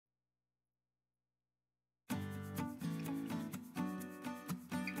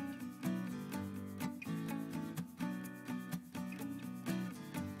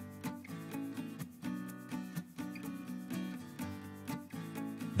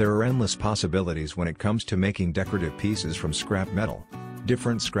There are endless possibilities when it comes to making decorative pieces from scrap metal.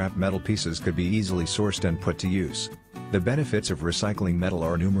 Different scrap metal pieces could be easily sourced and put to use. The benefits of recycling metal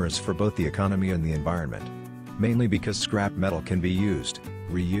are numerous for both the economy and the environment. Mainly because scrap metal can be used,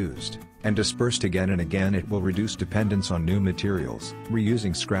 reused, and dispersed again and again, it will reduce dependence on new materials.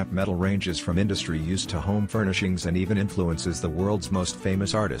 Reusing scrap metal ranges from industry use to home furnishings and even influences the world's most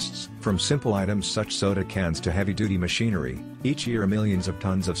famous artists. From simple items such soda cans to heavy-duty machinery, each year millions of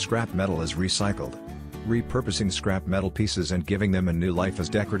tons of scrap metal is recycled. Repurposing scrap metal pieces and giving them a new life as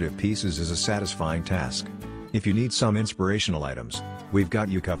decorative pieces is a satisfying task. If you need some inspirational items, we've got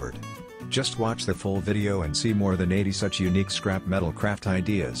you covered. Just watch the full video and see more than 80 such unique scrap metal craft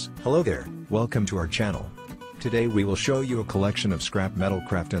ideas. Hello there, welcome to our channel. Today we will show you a collection of scrap metal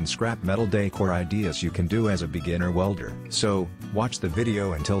craft and scrap metal decor ideas you can do as a beginner welder. So, watch the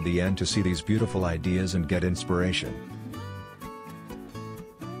video until the end to see these beautiful ideas and get inspiration.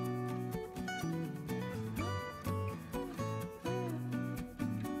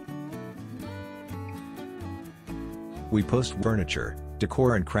 We post furniture,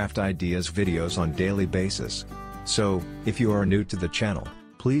 decor and craft ideas videos on daily basis. So, if you are new to the channel,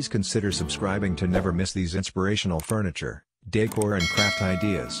 please consider subscribing to never miss these inspirational furniture, decor and craft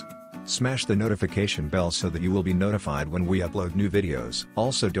ideas. Smash the notification bell so that you will be notified when we upload new videos.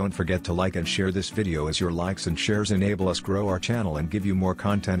 Also, don't forget to like and share this video as your likes and shares enable us grow our channel and give you more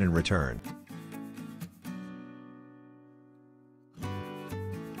content in return.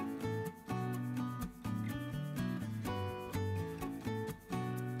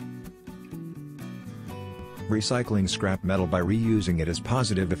 Recycling scrap metal by reusing it has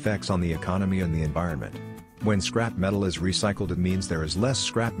positive effects on the economy and the environment. When scrap metal is recycled, it means there is less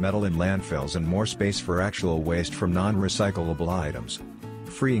scrap metal in landfills and more space for actual waste from non-recyclable items.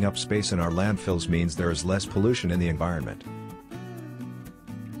 Freeing up space in our landfills means there is less pollution in the environment.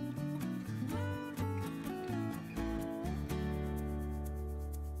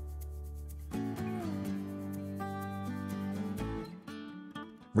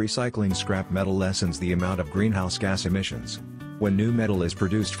 Recycling scrap metal lessens the amount of greenhouse gas emissions. When new metal is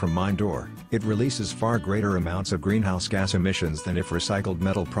produced from mined ore, it releases far greater amounts of greenhouse gas emissions than if recycled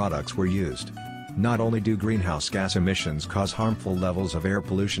metal products were used. Not only do greenhouse gas emissions cause harmful levels of air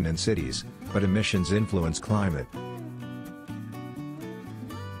pollution in cities, but emissions influence climate.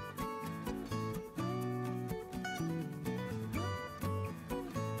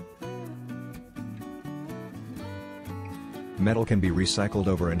 Metal can be recycled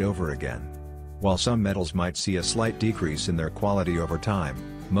over and over again. While some metals might see a slight decrease in their quality over time,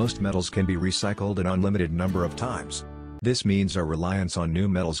 most metals can be recycled an unlimited number of times. This means our reliance on new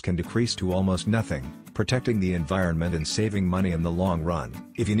metals can decrease to almost nothing, protecting the environment and saving money in the long run.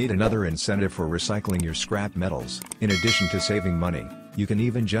 If you need another incentive for recycling your scrap metals, in addition to saving money, you can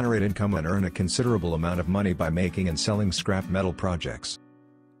even generate income and earn a considerable amount of money by making and selling scrap metal projects.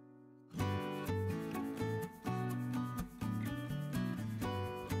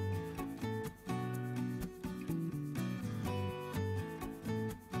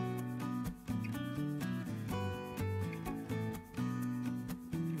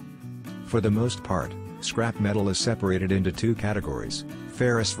 For the most part, scrap metal is separated into two categories: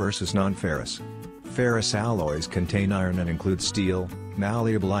 ferrous versus non-ferrous. Ferrous alloys contain iron and include steel,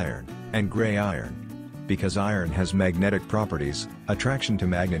 malleable iron, and gray iron. Because iron has magnetic properties, attraction to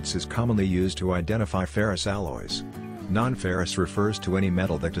magnets is commonly used to identify ferrous alloys. Non-ferrous refers to any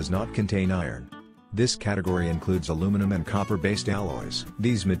metal that does not contain iron. This category includes aluminum and copper-based alloys.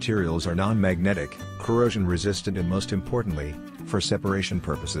 These materials are non-magnetic, corrosion-resistant and most importantly, for separation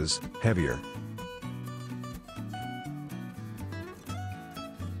purposes, heavier.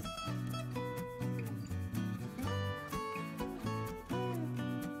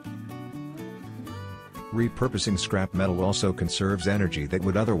 Repurposing scrap metal also conserves energy that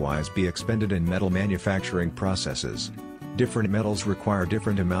would otherwise be expended in metal manufacturing processes. Different metals require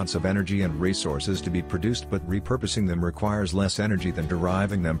different amounts of energy and resources to be produced, but repurposing them requires less energy than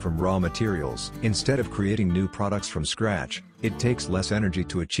deriving them from raw materials. Instead of creating new products from scratch, it takes less energy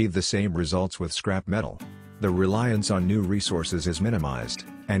to achieve the same results with scrap metal. The reliance on new resources is minimized,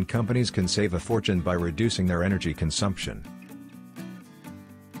 and companies can save a fortune by reducing their energy consumption.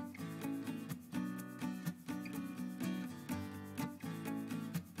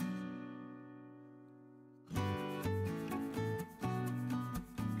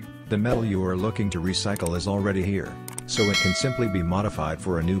 The metal you are looking to recycle is already here, so it can simply be modified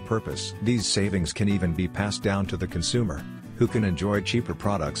for a new purpose. These savings can even be passed down to the consumer, who can enjoy cheaper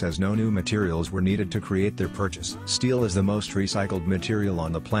products as no new materials were needed to create their purchase. Steel is the most recycled material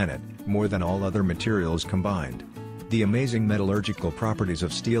on the planet, more than all other materials combined. The amazing metallurgical properties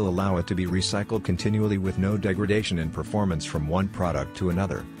of steel allow it to be recycled continually with no degradation in performance from one product to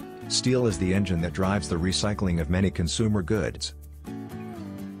another. Steel is the engine that drives the recycling of many consumer goods.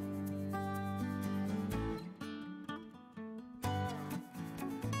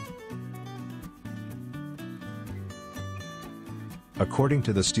 According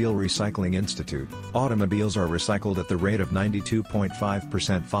to the Steel Recycling Institute, automobiles are recycled at the rate of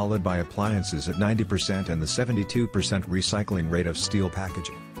 92.5%, followed by appliances at 90% and the 72% recycling rate of steel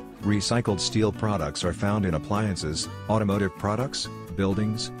packaging. Recycled steel products are found in appliances, automotive products,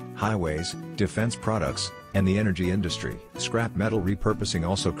 buildings, highways, defense products, and the energy industry. Scrap metal repurposing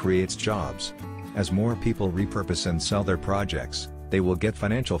also creates jobs. As more people repurpose and sell their projects, they will get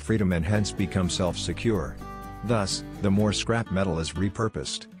financial freedom and hence become self-secure. Thus, the more scrap metal is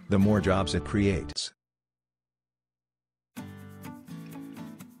repurposed, the more jobs it creates.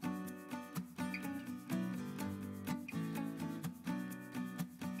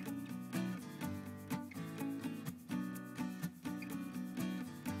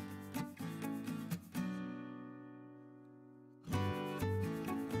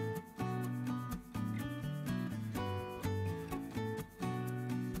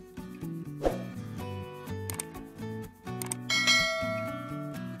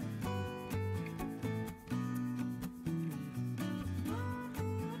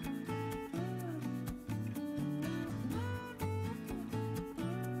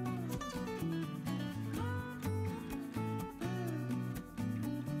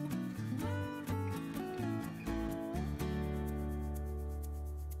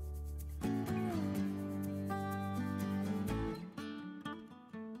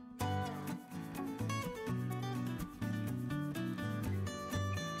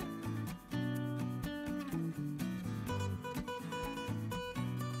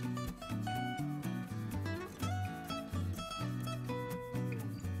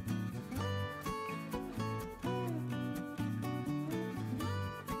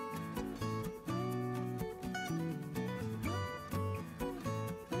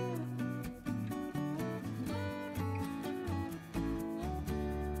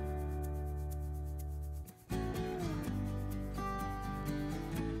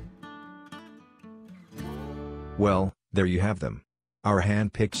 Well, there you have them. Our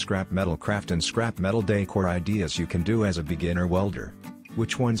hand-picked scrap metal craft and scrap metal decor ideas you can do as a beginner welder.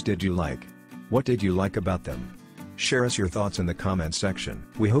 Which ones did you like? What did you like about them? Share us your thoughts in the comment section.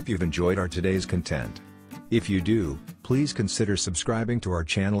 We hope you've enjoyed our today's content. If you do, please consider subscribing to our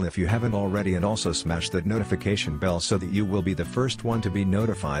channel if you haven't already, and also smash that notification bell so that you will be the first one to be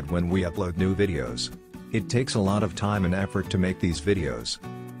notified when we upload new videos. It takes a lot of time and effort to make these videos.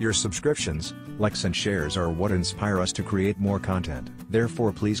 Your subscriptions, likes and shares are what inspire us to create more content.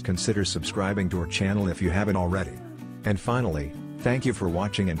 Therefore, please consider subscribing to our channel if you haven't already. And finally, thank you for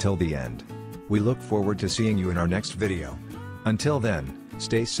watching until the end. We look forward to seeing you in our next video. Until then,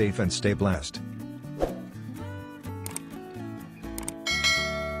 stay safe and stay blessed.